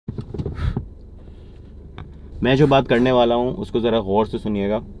मैं जो बात करने वाला हूँ उसको ज़रा गौर से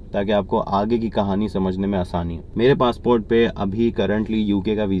सुनिएगा ताकि आपको आगे की कहानी समझने में आसानी हो। मेरे पासपोर्ट पे अभी करंटली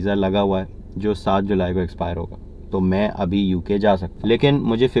यूके का वीज़ा लगा हुआ है जो 7 जुलाई को एक्सपायर होगा, तो मैं अभी यूके जा सकता, लेकिन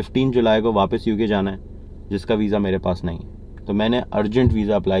मुझे 15 जुलाई को वापस यूके जाना है जिसका वीज़ा मेरे पास नहीं है। तो मैंने अर्जेंट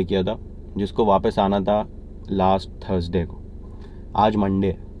वीज़ा अप्लाई किया था जिसको वापस आना था लास्ट थर्सडे को। आज मंडे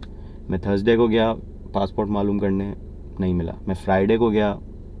है, मैं थर्सडे को गया पासपोर्ट मालूम करने, नहीं मिला। मैं फ्राइडे को गया,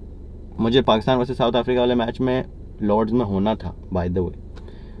 मुझे पाकिस्तान वर्सेस साउथ अफ्रीका वाले मैच में लॉर्ड्स में होना था बाय द वे,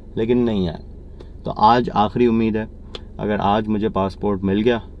 लेकिन नहीं आया। तो आज आखिरी उम्मीद है, अगर आज मुझे पासपोर्ट मिल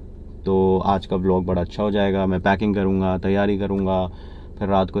गया तो आज का व्लॉग बड़ा अच्छा हो जाएगा। मैं पैकिंग करूँगा, तैयारी करूँगा, फिर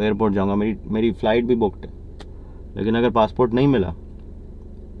रात को एयरपोर्ट जाऊँगा। मेरी फ़्लाइट भी बुकड है, लेकिन अगर पासपोर्ट नहीं मिला,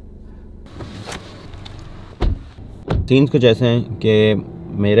 सीन्स कुछ ऐसे हैं कि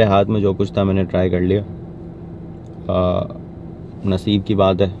मेरे हाथ में जो कुछ था मैंने ट्राई कर लिया। नसीब की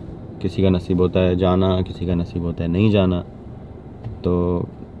बात है, किसी का नसीब होता है जाना, किसी का नसीब होता है नहीं जाना। तो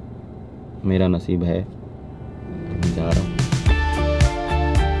मेरा नसीब है, जा रहा हूँ।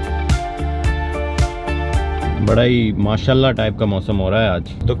 बड़ा ही माशाल्लाह टाइप का मौसम हो रहा है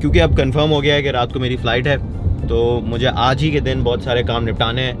आज। तो क्योंकि अब कंफर्म हो गया है कि रात को मेरी फ़्लाइट है, तो मुझे आज ही के दिन बहुत सारे काम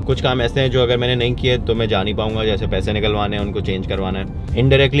निपटाने हैं। कुछ काम ऐसे हैं जो अगर मैंने नहीं किए तो मैं जा नहीं पाऊँगा, जैसे पैसे निकलवाने हैं, उनको चेंज करवाना है।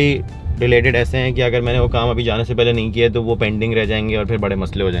 इनडायरेक्टली रिलेटेड ऐसे हैं कि अगर मैंने वो काम अभी जाने से पहले नहीं किए तो वो पेंडिंग रह जाएंगे और फिर बड़े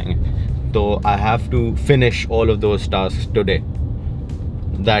मसले हो जाएंगे। तो I have to finish all of those task today.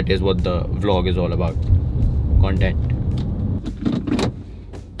 That is what the vlog is all about, content.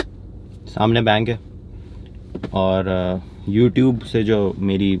 सामने बैंक है और यूट्यूब से जो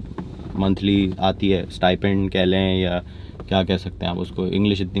मेरी मंथली आती है, स्टाइपेंड कह लें या क्या कह सकते हैं आप उसको,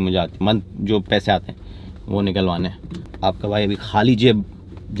 इंग्लिश इतनी मुझे आती, मंथ जो पैसे आते हैं वो निकलवाने हैं। आपका भाई अभी खाली जेब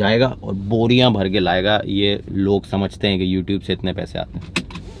जाएगा और बोरियां भर के लाएगा। ये लोग समझते हैं कि यूट्यूब से इतने पैसे आते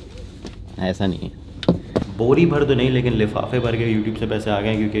हैं, ऐसा नहीं है। बोरी भर तो नहीं, लेकिन लिफाफे भर के यूट्यूब से पैसे आ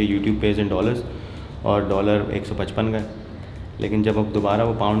गए, क्योंकि यूट्यूब पेज इन डॉलर्स और डॉलर 155 का है। लेकिन जब अब दोबारा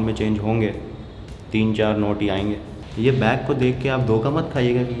वो पाउंड में चेंज होंगे 3-4 नोट ही आएंगे। ये बैग को देख के आप धोखा मत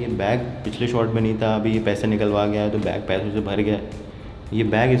खाइएगा कि ये बैग पिछले शॉट में नहीं था, अभी ये पैसे निकलवा गया है तो बैग पैसों से भर गया है। ये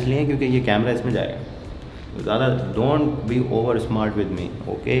बैग इसलिए है क्योंकि ये कैमरा इसमें जाएगा। तो ज़्यादा don't be over smart with me,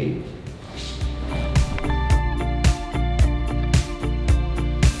 okay.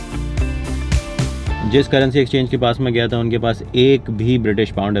 जिस करेंसी एक्सचेंज के पास मैं गया था उनके पास एक भी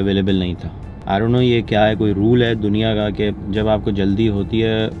ब्रिटिश पाउंड अवेलेबल नहीं था। आई डोंट नो ये क्या है, कोई रूल है दुनिया का कि जब आपको जल्दी होती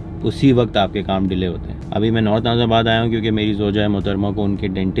है उसी वक्त आपके काम डिले होते हैं। अभी मैं नॉर्थ नाज़ाबाद आया हूँ क्योंकि मेरी ज़ौजा मोहतरमा को उनके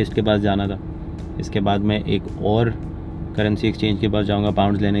डेंटिस्ट के पास जाना था। इसके बाद मैं एक और करेंसी एक्सचेंज के पास जाऊँगा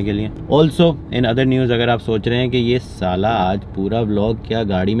पाउंड्स लेने के लिए। ऑल्सो इन अदर न्यूज़, अगर आप सोच रहे हैं कि ये साला आज पूरा व्लॉग क्या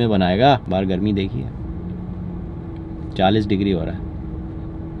गाड़ी में बनाएगा, बाहर गर्मी देखिए 40 डिग्री हो रहा है।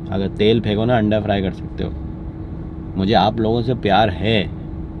 अगर तेल फेंको ना अंडा फ्राई कर सकते हो। मुझे आप लोगों से प्यार है,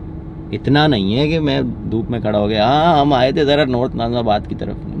 इतना नहीं है कि मैं धूप में खड़ा हो गया। हाँ, हम आए थे ज़रा नॉर्थ नाज़ाबाद की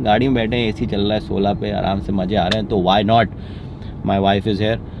तरफ, गाड़ी में बैठे हैं, एसी चल रहा है 16 पे, आराम से मज़े आ रहे हैं, तो why not. My wife is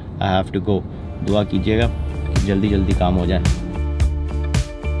here, I have to go. दुआ कीजिएगा कि जल्दी जल्दी काम हो जाए।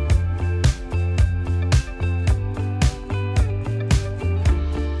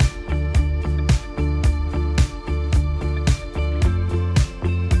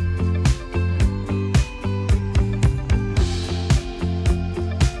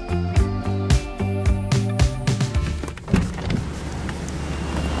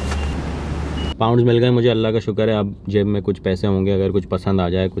 पाउंड्स मिल गए मुझे, अल्लाह का शुक्र है। अब जेब में कुछ पैसे होंगे, अगर कुछ पसंद आ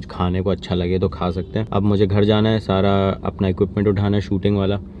जाए, कुछ खाने को अच्छा लगे तो खा सकते हैं। अब मुझे घर जाना है, सारा अपना इक्विपमेंट उठाना है, शूटिंग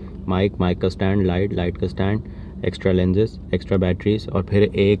वाला, माइक का स्टैंड, लाइट का stand, extra lenses, extra batteries, और फिर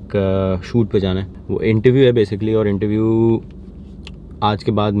एक शूट पे जाना है। वो इंटरव्यू है बेसिकली, और इंटरव्यू आज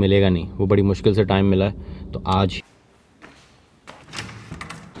के बाद मिलेगा नहीं, वो बड़ी मुश्किल से टाइम मिला है, तो आज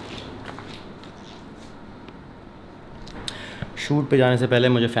शूट पे जाने से पहले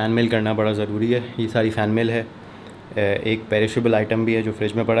मुझे फ़ैन मेल करना बड़ा ज़रूरी है। ये सारी फ़ैन मेल है। एक पेरिशेबल आइटम भी है जो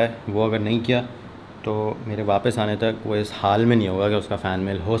फ्रिज में पड़ा है, वो अगर नहीं किया तो मेरे वापस आने तक वो इस हाल में नहीं होगा कि उसका फ़ैन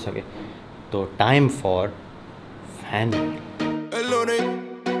मेल हो सके। तो time for fan mail.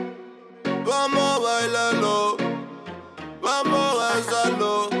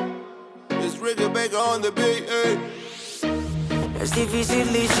 Es difícil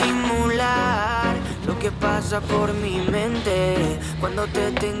disimular lo que pasa por mi mente cuando te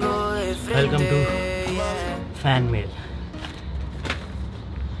tengo de frente. Welcome to Fanmail.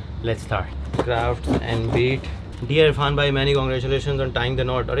 Let's start. Crafts and beat. Dear Irfan bhai, many congratulations on tying the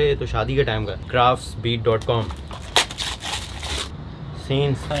knot. अरे ये तो शादी के time का। Craftsbeat.com.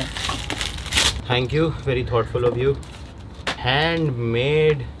 Scenes. Thank you, very thoughtful of you.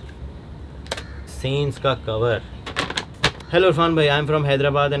 Handmade scenes का cover. Hello Irfan bhai, I'm from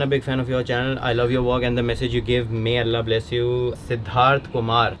Hyderabad and a big fan of your channel. I love your work and the message you give. May Allah bless you. Siddharth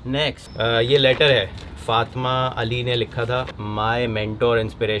Kumar. Next, ये letter है. फातिमा अली ने लिखा था. My mentor,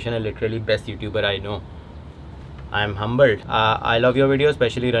 inspiration and literally best YouTuber I know. I am humbled. I love your video,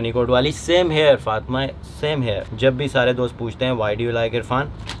 especially Runny Coat वाली. Same here, Fatima. Same here. जब भी सारे दोस्त पूछते हैं Why do you like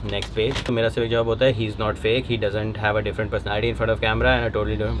Irfan? Next page. तो मेरा सिर्फ जवाब होता है He's not fake. He doesn't have a different personality in front of camera and a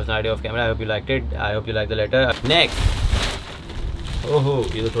totally different personality off camera. I hope you liked it. I hope you liked the letter. Next. ओहो,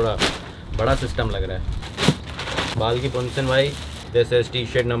 ये तो थोड़ा बड़ा system लग रहा है. बाल की पुंसन भाई. This is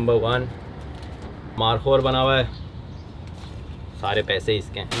T-shirt number 1. Markhor बना हुआ है. सारे पैसे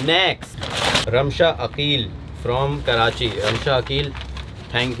इसके हैं. Next. Ramsha Aqeel from Karachi. Ramsha Akil,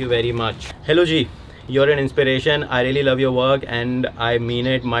 thank you very much. Hello Ji, you're an inspiration. I really love your work and I mean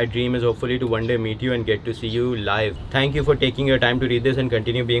it. My dream is hopefully to one day meet you and get to see you live. Thank you for taking your time to read this and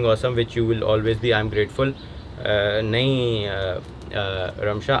continue being awesome, which you will always be. I'm grateful. नहीं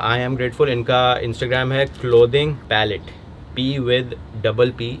Ramsha, I am grateful. इनका Instagram है clothing palette, P with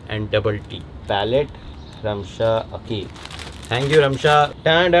double P and double T. Palette Ramsha Akil. Thank you Ramsha.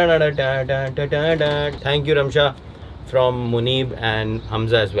 Thank you Ramsha from Munib and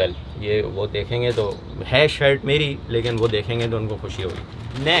Hamza as well. ये वो देखेंगे तो है shirt मेरी, लेकिन वो देखेंगे तो उनको खुशी होगी.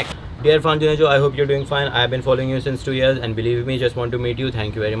 Next, dear Irfan Junejo, I hope you're doing fine. I have been following you since 2 years and believe me, just want to meet you.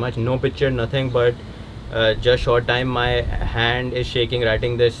 Thank you very much. No picture, nothing, but just short time. My hand is shaking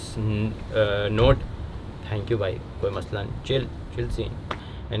writing this note. Thank you bhai. कोई मसला नहीं. Chill scene.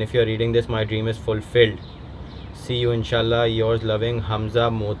 And if you're reading this, my dream is fulfilled. See you inshallah. Yours loving Hamza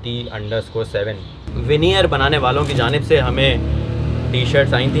Moti _7. Veneer बनाने वालों की जानिब से हमें T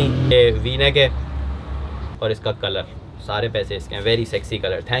shirts I थी. ये वी नेक है और इसका कलर सारे पैसे इसके हैं. Very sexy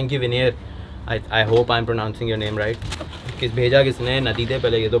colour. Thank you veneer. I hope I am pronouncing your name right. किस भेजा किसने? नतीजे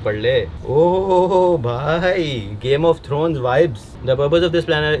पहले ये तो पढ़ ले. ओह भाई, game of thrones vibes. The purpose of this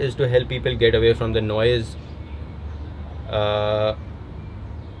planner is to help people get away from the noise.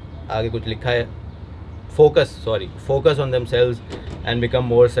 आगे कुछ लिखा है. Focus on themselves and become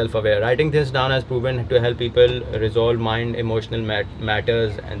more self-aware. Writing things down has proven to help people resolve mind emotional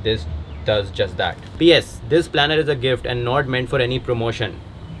matters, and this does just that. P.S. This planner is a gift and not meant for any promotion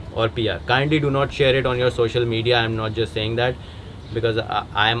or PR. Kindly do not share it on your social media. I am not just saying that because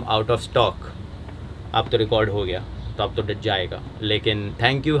I am out of stock. अब तो record हो गया तो अब तो डट जाएगा. लेकिन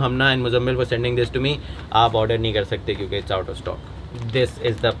thank you Hamna and Muzammil for sending this to me. आप ऑर्डर नहीं कर सकते क्योंकि it's out of stock. This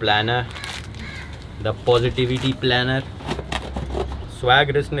is the planner, the positivity planner.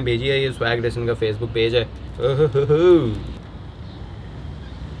 स्वैगरिस्ट ने भेजी है. ये स्वैगरिस्ट इनका फेसबुक पेज है.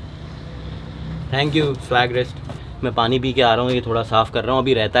 Thank you स्वैगरिस्ट. मैं पानी पी के आ रहा हूँ. ये थोड़ा साफ़ कर रहा हूँ.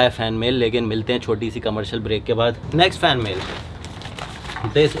 अभी रहता है फ़ैन मेल, लेकिन मिलते हैं छोटी सी कमर्शियल ब्रेक के बाद. Next fan mail.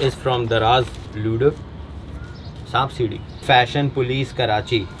 This is from दराज लूडो सांप सीढ़ी. Fashion police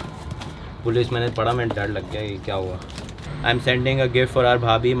Karachi. पुलिस मैंने पढ़ा, मैं डर लग गया. ये क्या हुआ? I'm sending a gift for our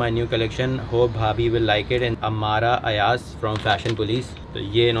bhabhi, my new collection. Hope bhabhi will like it. And Amara Ayaz from Fashion Police. तो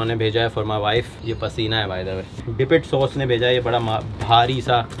ये इन्होंने भेजा है for my wife. ये पसीना है by the way. Dip it sauce ने भेजा है. ये बड़ा भारी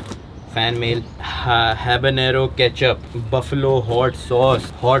सा fan mail. Habanero ketchup, buffalo hot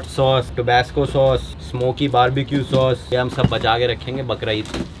sauce, Tabasco sauce, smoky barbecue sauce. ये हम सब बचा के रखेंगे बकरीद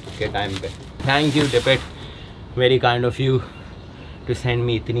के टाइम पे. Thank you Dip it. Very kind of you to send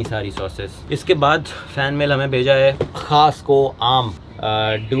me इतनी सारी सॉसेस. इसके बाद फ़ैन मेल हमें भेजा है ख़ास को आम.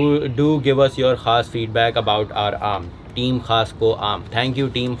 डू गिव अस योर ख़ास फीडबैक अबाउट आवर आम. टीम ख़ास को आम. थैंक यू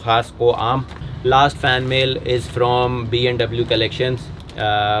टीम ख़ास को आम. Last fan mail is from B&W collections.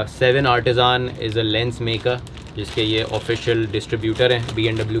 7 आर्टिज़ान is a lens maker, जिसके ये ऑफिशियल डिस्ट्रीब्यूटर हैं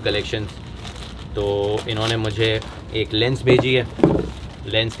B&W कलेक्शंस. तो इन्होंने मुझे एक लेंस भेजी है.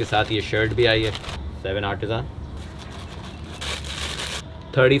 लेंस के साथ ये शर्ट भी आई है. 7 आर्टिज़ान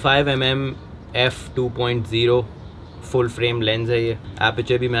 35mm f2.0 full frame lens है. ये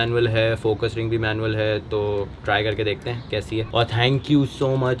एपर्चर भी मैनुअल है, फोकस रिंग भी मैनुअल है. तो ट्राई करके देखते हैं कैसी है. और thank you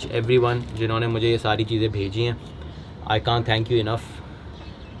so much everyone जिन्होंने मुझे ये सारी चीज़ें भेजी हैं. I can't thank you enough.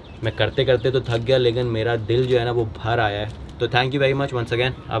 मैं करते करते तो थक गया, लेकिन मेरा दिल जो है ना वो भर आया है. तो thank you very much once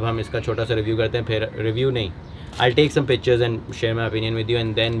again. अब हम इसका छोटा सा रिव्यू करते हैं. फिर रिव्यू नहीं, I take some pictures and share my opinion with you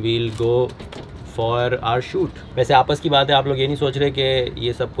and then we'll go for our shoot. वैसे आपस की बात है, आप लोग ये नहीं सोच रहे कि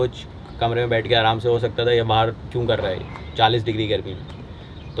ये सब कुछ कमरे में बैठ के आराम से हो सकता था, या बाहर क्यों कर रहा है 40 डिग्री गर्मी में.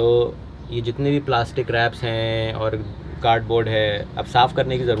 तो ये जितने भी प्लास्टिक रैप्स हैं और कार्डबोर्ड है, अब साफ़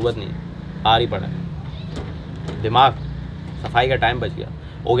करने की ज़रूरत नहीं है, आ ही पड़ा है. दिमाग सफाई का टाइम बच गया.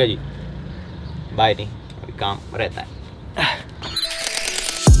 हो गया जी, बाय. नहीं अभी काम रहता है.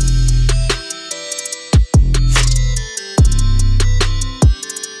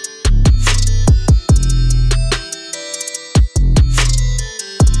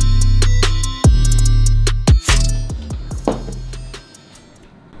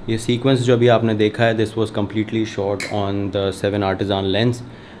 ये सीक्वेंस जो अभी आपने देखा है, this was completely shot on the 7 आर्टिज़ान lens.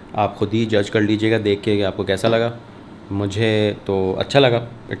 आप ख़ुद ही जज कर लीजिएगा देख के कि आपको कैसा लगा। मुझे तो अच्छा लगा,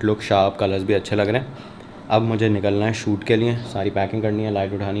 इट लुक शार्प, कलर्स भी अच्छे लग रहे हैं। अब मुझे निकलना है शूट के लिए, सारी पैकिंग करनी है,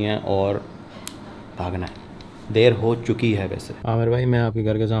 लाइट उठानी है और भागना है। देर हो चुकी है वैसे। आमिर भाई मैं आपके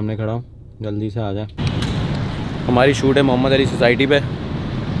घर के सामने खड़ा हूँ, जल्दी से आ जाए। हमारी शूट है मोहम्मद अली सोसाइटी पे,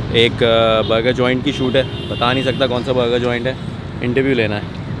 एक बर्गर जॉइंट की शूट है। बता नहीं सकता कौन सा बर्गर जॉइंट है, इंटरव्यू लेना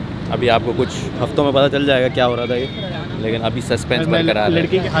है। अभी आपको कुछ हफ्तों में पता चल जाएगा क्या हो रहा था ये, लेकिन अभी सस्पेंस बरकरार है।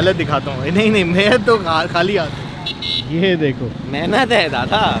 लड़की की हालत दिखाता हूँ। नहीं मैं तो खाली आता। ये देखो मेहनत है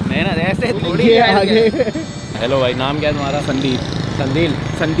दादा, मेहनत ऐसे थोड़ी है आगे। हेलो भाई, नाम क्या है तुम्हारा? संदीप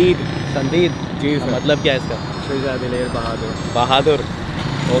जी। मतलब क्या है इसका? बहादुर।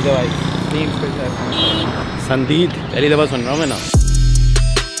 ओके भाई, संदीप पहली दफ़ा सुन रहा हूँ मैं ना।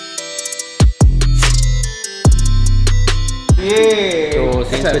 तो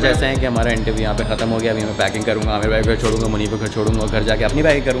सीन्स कुछ ऐसे हैं कि हमारा इंटरव्यू यहाँ पे ख़त्म हो गया। अभी मैं पैकिंग करूँगा, आमिर भाई को छोड़ूंगा, मुनीब को छोड़ूंगा और घर जाके अपनी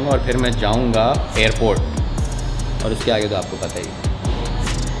पैकिंग करूँगा और फिर मैं जाऊँगा एयरपोर्ट। और उसके आगे तो आपको पता ही।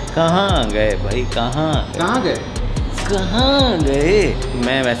 कहाँ गए भाई, कहाँ गए?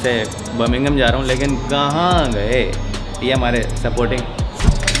 मैं वैसे बर्मिंघम जा रहा हूँ, लेकिन कहाँ गए? ये हमारे सपोर्टिंग।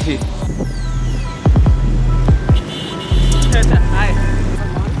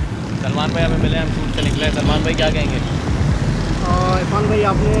 सलमान भाई हमें मिले, हम शूट से निकले। सलमान भाई क्या कहेंगे? इरफान भाई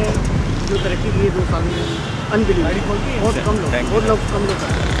आपने जो तरक्की की है 2 साल में, अनबिलीवेबल। बहुत कम लोग थैंक यू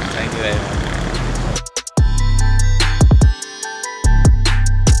वेरी मच।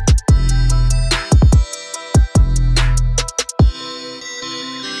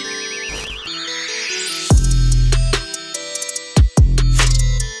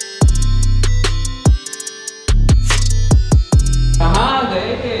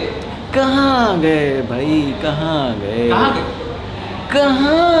 कहाँ गए भाई, कहाँ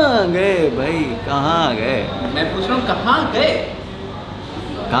गए भाई, कहाँ गए? मैं पूछ रहा हूँ कहाँ गए?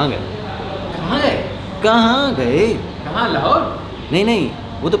 कहाँ गए? कहाँ लाहौर? नहीं,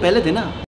 वो तो पहले थे ना।